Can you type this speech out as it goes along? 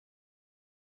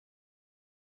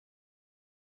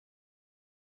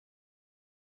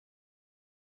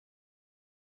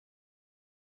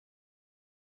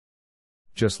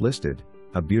Just listed,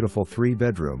 a beautiful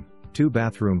 3-bedroom,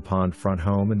 2-bathroom pond front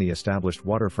home in the established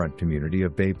waterfront community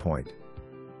of Bay Pointe.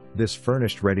 This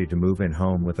furnished ready-to-move-in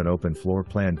home with an open floor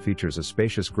plan features a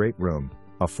spacious great room,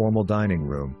 a formal dining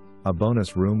room, a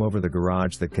bonus room over the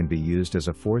garage that can be used as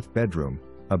a 4th bedroom,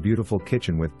 a beautiful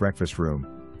kitchen with breakfast room,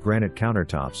 granite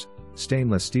countertops,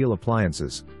 stainless steel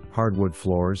appliances, hardwood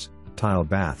floors, tile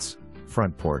baths,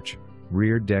 front porch,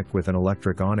 rear deck with an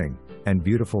electric awning, and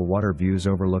beautiful water views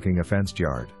overlooking a fenced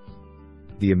yard.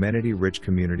 The amenity-rich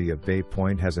community of Bay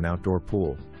Pointe has an outdoor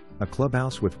pool, a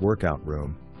clubhouse with workout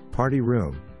room, party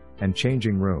room, and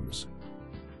changing rooms.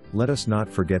 Let us not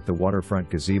forget the waterfront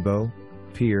gazebo,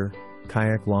 pier,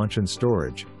 kayak launch and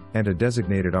storage, and a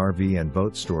designated RV and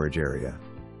boat storage area.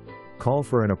 Call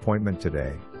for an appointment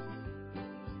today.